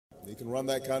He can run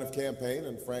that kind of campaign,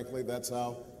 and frankly, that's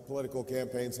how political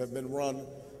campaigns have been run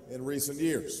in recent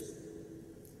years.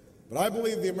 But I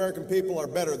believe the American people are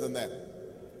better than that.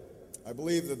 I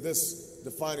believe that this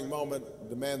defining moment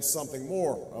demands something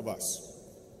more of us.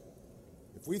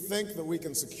 If we think that we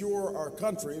can secure our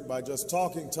country by just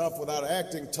talking tough without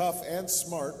acting tough and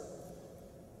smart,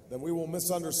 then we will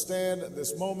misunderstand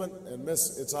this moment and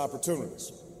miss its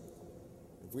opportunities.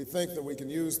 If we think that we can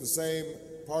use the same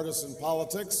partisan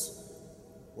politics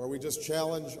where we just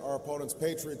challenge our opponent's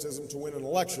patriotism to win an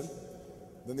election,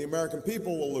 then the American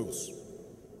people will lose.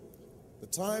 The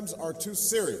times are too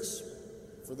serious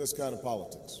for this kind of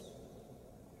politics.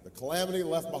 The calamity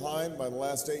left behind by the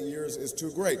last 8 years is too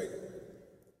great.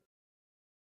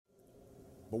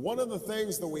 But one of the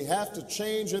things that we have to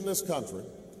change in this country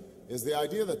is the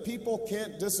idea that people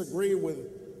can't disagree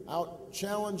without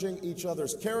challenging each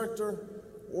other's character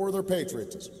or their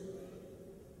patriotism.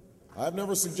 I've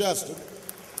never suggested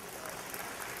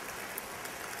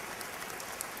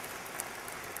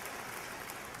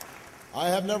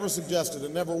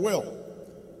and never will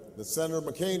that Senator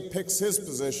McCain picks his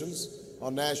positions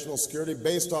on national security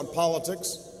based on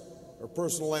politics or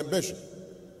personal ambition.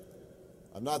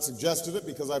 I've not suggested it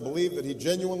because I believe that he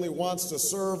genuinely wants to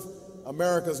serve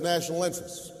America's national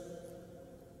interests.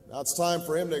 Now it's time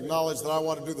for him to acknowledge that I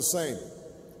want to do the same.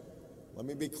 Let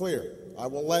me be clear. I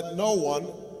will let no one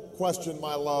question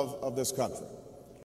my love of this country.